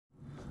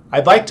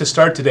I'd like to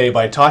start today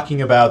by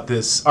talking about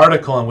this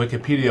article on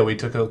Wikipedia we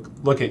took a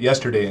look at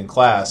yesterday in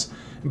class,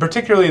 and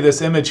particularly this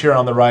image here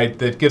on the right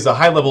that gives a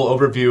high-level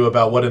overview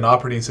about what an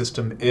operating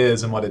system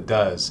is and what it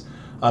does.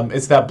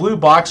 It's that blue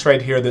box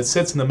right here that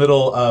sits in the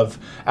middle of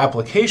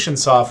application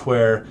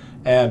software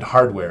and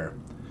hardware.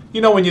 You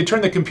know, when you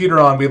turn the computer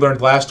on, we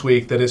learned last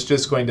week that it's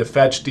just going to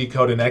fetch,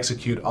 decode, and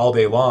execute all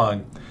day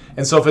long.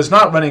 And so if it's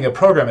not running a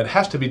program, it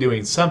has to be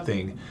doing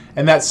something,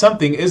 and that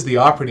something is the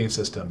operating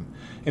system.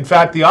 In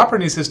fact, the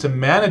operating system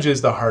manages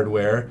the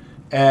hardware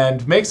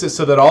and makes it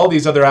so that all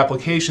these other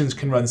applications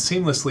can run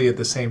seamlessly at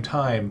the same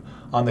time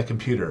on the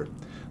computer.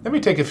 Let me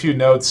take a few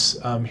notes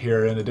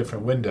here in a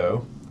different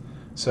window.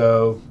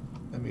 So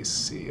let me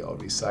see, I'll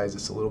resize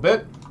this a little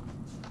bit.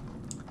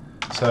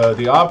 So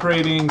the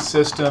operating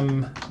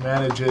system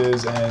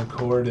manages and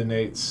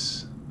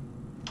coordinates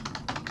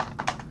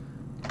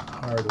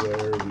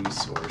hardware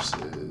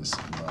resources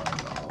among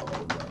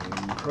all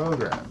running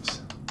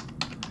programs.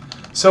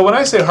 So when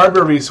I say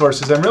hardware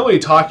resources, I'm really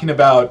talking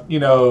about,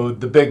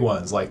 the big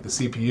ones like the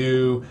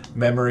CPU,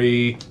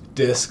 memory,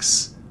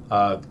 disks,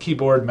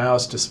 keyboard,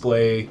 mouse,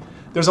 display.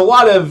 There's a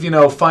lot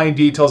of, fine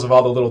details of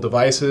all the little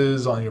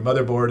devices on your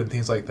motherboard and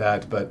things like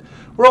that, but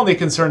we're only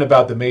concerned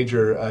about the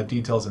major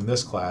details in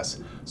this class.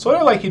 So what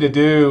I'd like you to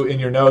do in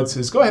your notes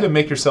is go ahead and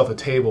make yourself a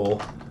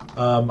table.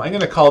 I'm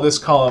going to call this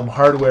column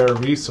hardware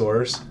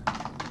resource.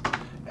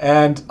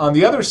 And on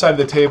the other side of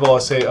the table, I'll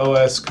say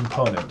OS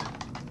component.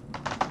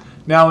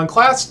 Now in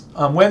class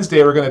on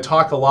Wednesday, we're going to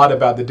talk a lot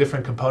about the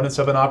different components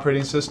of an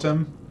operating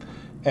system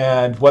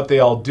and what they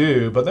all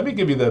do, but let me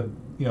give you the,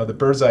 the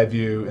bird's eye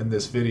view in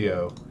this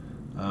video.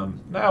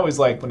 And I always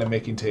like when I'm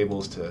making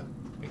tables to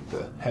make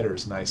the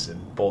headers nice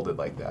and bolded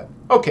like that.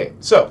 Okay,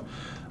 so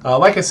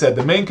like I said,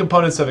 the main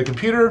components of a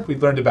computer,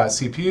 we've learned about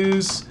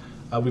CPUs,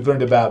 we've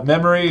learned about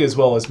memory as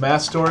well as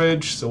mass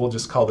storage, so we'll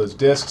just call those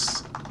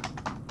disks.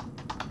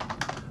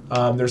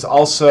 There's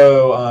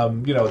also,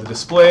 the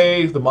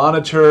display, the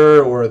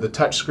monitor, or the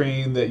touch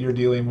screen that you're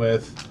dealing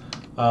with,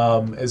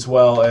 as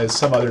well as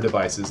some other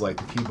devices like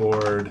the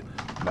keyboard,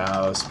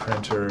 mouse,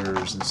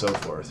 printers, and so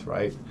forth,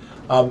 right?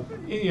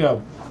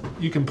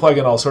 You can plug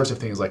in all sorts of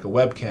things like a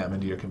webcam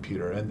into your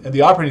computer, and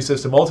the operating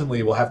system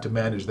ultimately will have to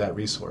manage that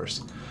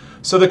resource.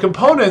 So the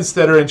components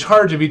that are in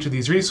charge of each of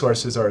these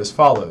resources are as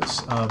follows.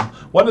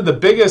 One of the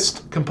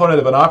biggest component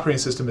of an operating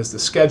system is the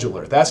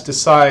scheduler.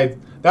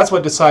 That's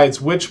what decides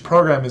which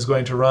program is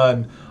going to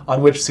run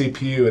on which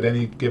CPU at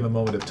any given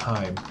moment of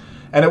time.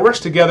 And it works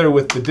together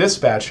with the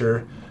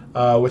dispatcher,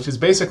 which is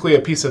basically a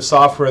piece of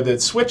software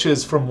that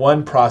switches from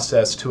one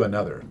process to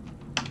another.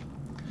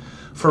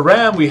 For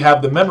RAM, we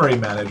have the memory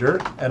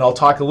manager, and I'll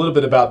talk a little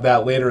bit about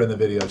that later in the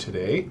video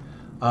today.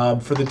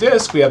 For the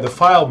disk, we have the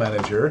file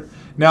manager.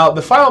 Now,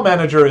 the file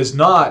manager is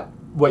not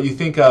what you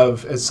think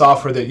of as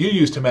software that you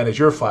use to manage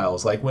your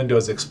files, like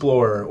Windows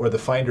Explorer or the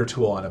Finder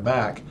tool on a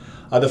Mac.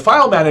 The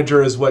file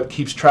manager is what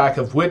keeps track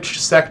of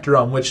which sector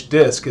on which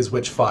disk is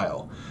which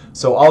file.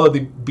 So all of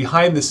the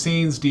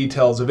behind-the-scenes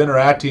details of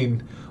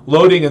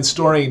loading and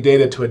storing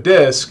data to a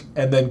disk,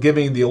 and then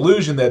giving the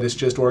illusion that it's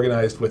just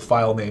organized with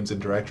file names and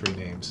directory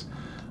names.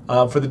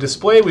 For the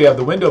display, we have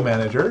the window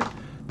manager.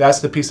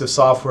 That's the piece of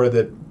software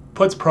that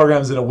puts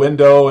programs in a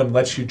window and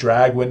lets you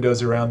drag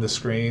windows around the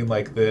screen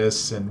like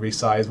this and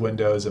resize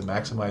windows and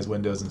maximize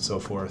windows and so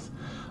forth.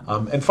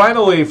 And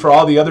finally, for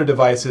all the other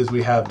devices,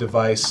 we have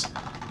device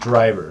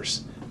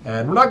drivers.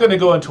 And we're not going to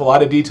go into a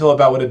lot of detail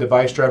about what a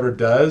device driver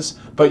does,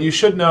 but you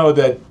should know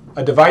that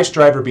a device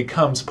driver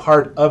becomes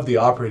part of the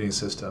operating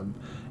system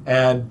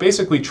and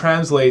basically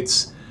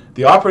translates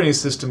the operating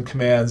system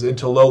commands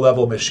into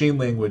low-level machine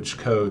language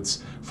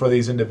codes for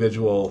these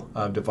individual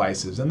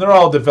devices. And they're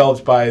all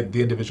developed by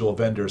the individual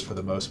vendors for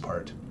the most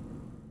part.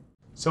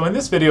 So in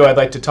this video, I'd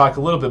like to talk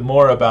a little bit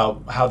more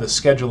about how the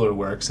scheduler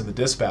works and the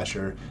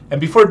dispatcher. And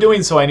before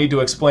doing so, I need to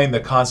explain the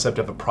concept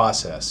of a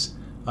process.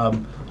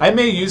 I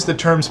may use the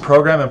terms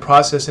program and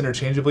process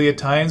interchangeably at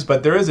times,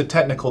 but there is a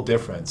technical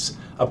difference.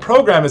 A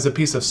program is a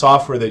piece of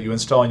software that you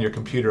install on your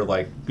computer,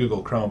 like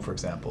Google Chrome, for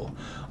example.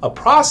 A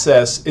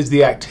process is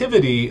the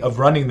activity of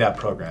running that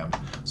program.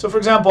 So for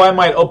example, I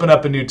might open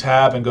up a new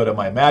tab and go to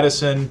my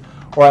Madison,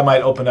 or I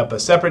might open up a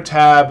separate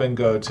tab and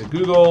go to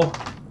Google.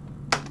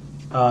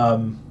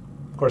 Of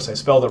course, I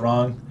spelled it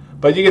wrong,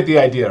 but you get the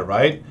idea,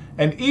 right?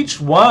 And each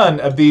one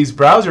of these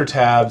browser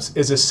tabs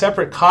is a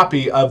separate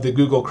copy of the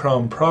Google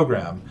Chrome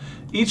program.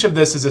 Each of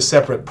this is a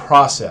separate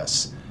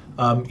process.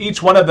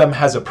 Each one of them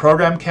has a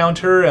program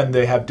counter, and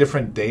they have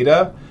different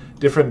data,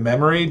 different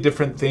memory,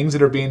 different things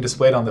that are being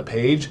displayed on the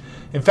page.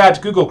 In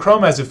fact, Google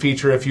Chrome has a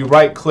feature, if you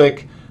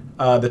right-click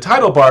the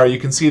title bar, you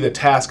can see the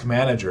task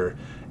manager.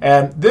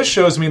 And this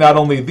shows me not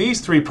only these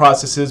three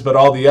processes, but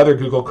all the other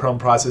Google Chrome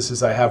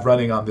processes I have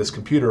running on this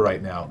computer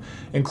right now,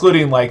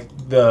 including like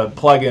the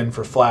plugin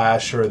for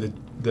Flash or the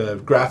the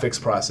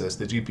graphics process,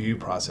 the GPU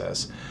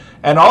process.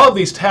 And all of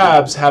these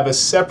tabs have a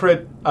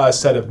separate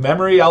set of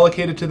memory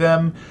allocated to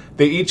them.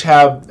 They each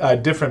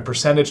have different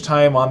percentage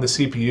time on the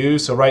CPU.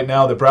 So right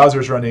now the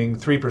browser's running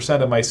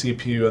 3% of my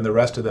CPU and the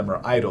rest of them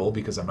are idle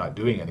because I'm not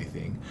doing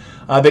anything.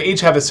 They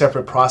each have a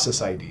separate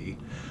process ID.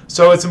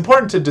 So it's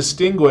important to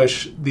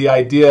distinguish the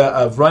idea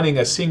of running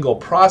a single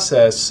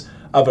process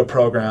of a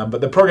program, but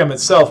the program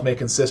itself may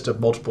consist of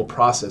multiple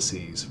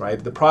processes,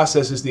 right? The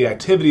process is the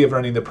activity of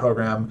running the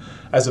program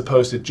as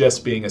opposed to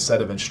just being a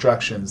set of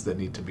instructions that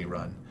need to be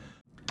run.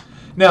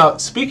 Now,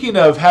 speaking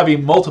of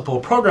having multiple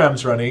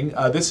programs running,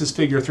 this is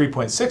figure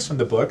 3.6 from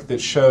the book that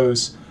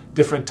shows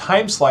different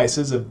time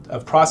slices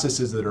of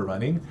processes that are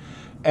running.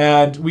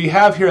 And we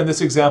have here in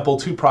this example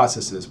two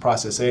processes,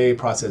 process A,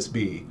 process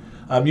B.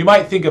 You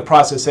might think of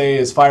process A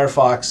as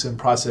Firefox and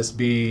process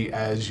B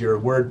as your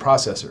word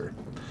processor.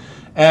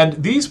 And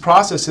these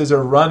processes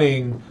are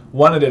running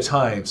one at a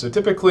time. So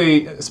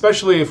typically,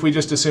 especially if we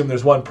just assume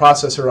there's one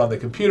processor on the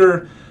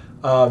computer,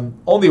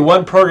 only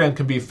one program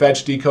can be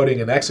fetched,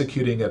 decoding, and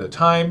executing at a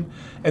time.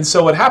 And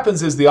so what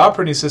happens is the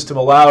operating system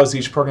allows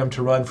each program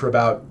to run for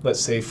about, let's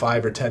say,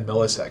 5 or 10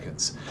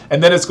 milliseconds.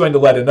 And then it's going to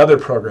let another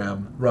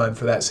program run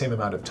for that same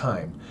amount of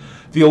time.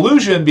 The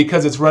illusion,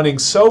 because it's running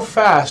so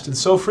fast and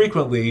so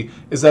frequently,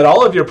 is that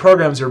all of your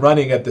programs are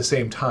running at the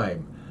same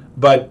time.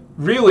 But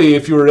really,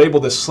 if you were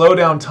able to slow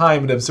down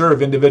time and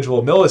observe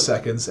individual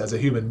milliseconds as a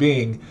human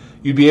being,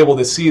 you'd be able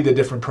to see the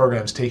different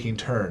programs taking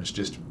turns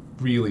just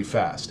really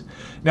fast.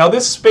 Now,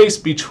 this space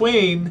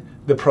between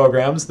the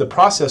programs, the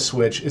process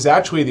switch, is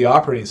actually the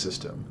operating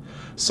system.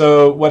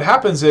 So what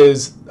happens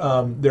is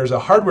there's a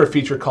hardware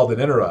feature called an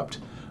interrupt,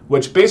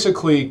 which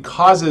basically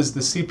causes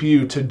the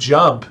CPU to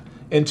jump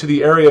into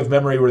the area of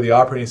memory where the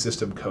operating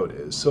system code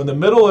is. So in the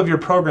middle of your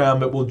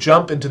program, it will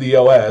jump into the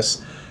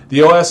OS.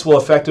 The OS will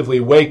effectively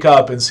wake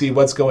up and see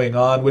what's going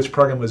on, which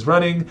program was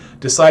running,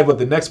 decide what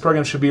the next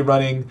program should be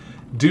running,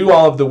 do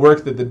all of the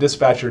work that the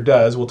dispatcher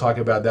does, we'll talk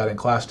about that in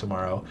class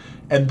tomorrow,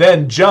 and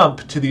then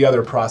jump to the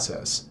other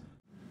process.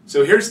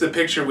 So here's the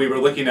picture we were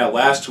looking at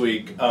last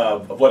week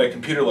of what a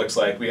computer looks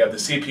like. We have the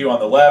CPU on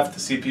the left,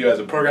 the CPU has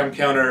a program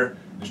counter,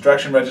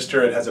 instruction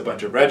register, it has a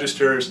bunch of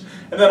registers,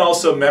 and then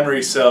also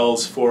memory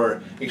cells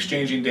for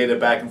exchanging data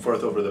back and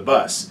forth over the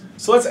bus.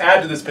 So let's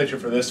add to this picture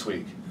for this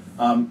week.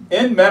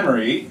 In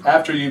memory,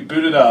 after you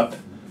boot it up,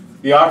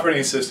 the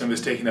operating system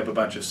is taking up a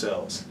bunch of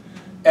cells.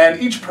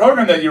 And each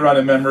program that you run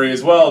in memory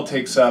as well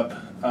takes up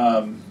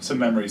some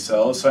memory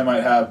cells. So I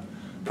might have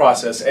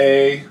process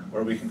A,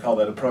 or we can call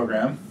that a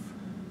program.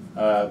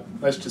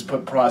 Let's just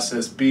put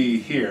process B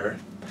here.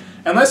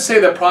 And let's say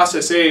that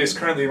process A is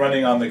currently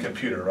running on the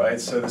computer, right?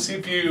 So the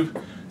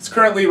CPU is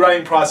currently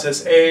running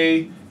process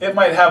A. It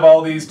might have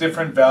all these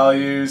different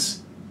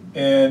values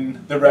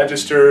in the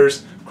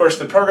registers. Of course,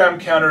 the program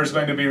counter is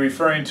going to be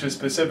referring to a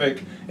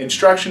specific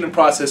instruction in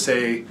process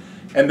A,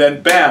 and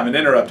then bam, an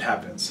interrupt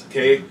happens.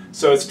 Okay?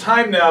 So it's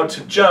time now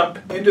to jump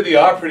into the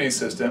operating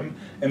system,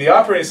 and the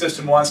operating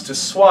system wants to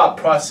swap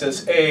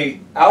process A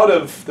out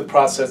of the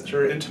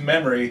processor into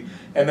memory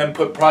and then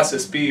put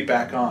process B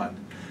back on.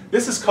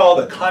 This is called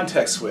a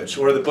context switch,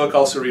 or the book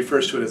also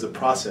refers to it as a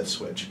process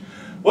switch.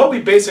 What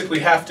we basically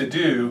have to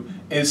do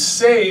is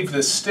save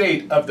the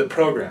state of the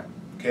program.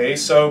 Okay?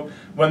 So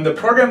when the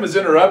program was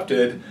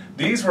interrupted,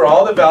 these were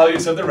all the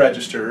values of the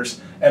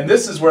registers, and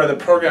this is where the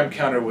program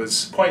counter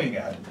was pointing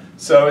at.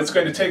 So it's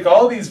going to take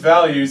all these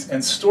values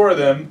and store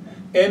them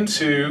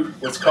into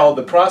what's called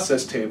the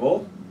process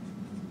table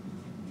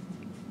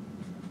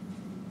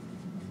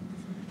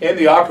in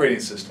the operating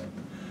system.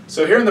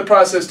 So here in the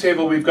process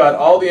table, we've got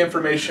all the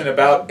information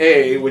about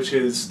A, which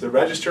is the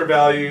register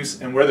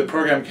values and where the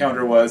program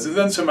counter was, and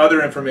then some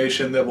other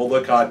information that we'll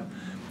look at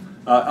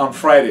on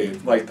Friday,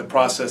 like the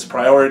process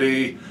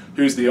priority,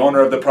 who's the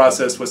owner of the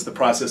process, what's the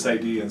process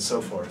ID, and so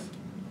forth.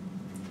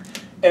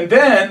 And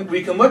then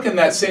we can look in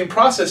that same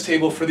process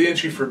table for the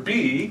entry for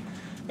B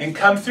and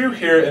come through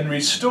here and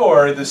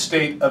restore the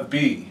state of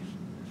B.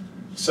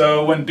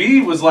 So when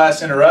B was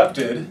last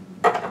interrupted,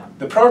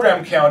 the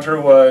program counter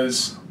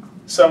was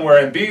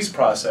somewhere in B's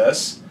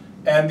process,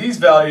 and these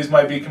values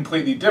might be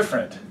completely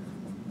different,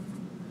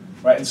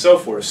 right, and so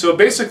forth. So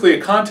basically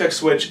a context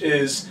switch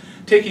is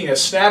taking a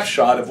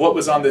snapshot of what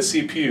was on the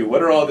CPU,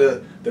 what are all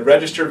the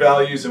register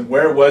values and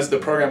where was the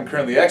program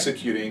currently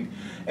executing,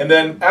 and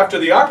then after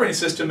the operating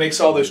system makes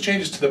all those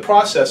changes to the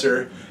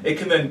processor, it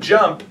can then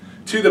jump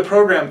to the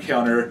program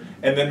counter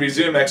and then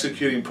resume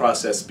executing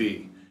process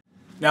B.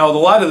 Now, a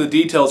lot of the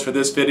details for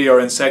this video are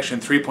in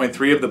section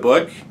 3.3 of the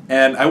book,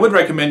 and I would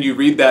recommend you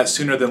read that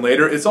sooner than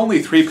later. It's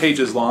only 3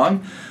 pages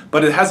long,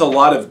 but it has a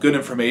lot of good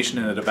information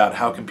in it about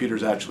how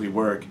computers actually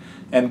work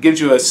and gives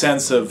you a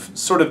sense of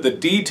sort of the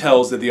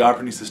details that the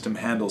operating system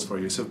handles for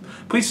you. So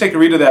please take a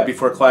read of that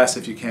before class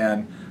if you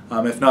can.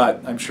 If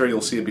not, I'm sure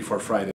you'll see it before Friday.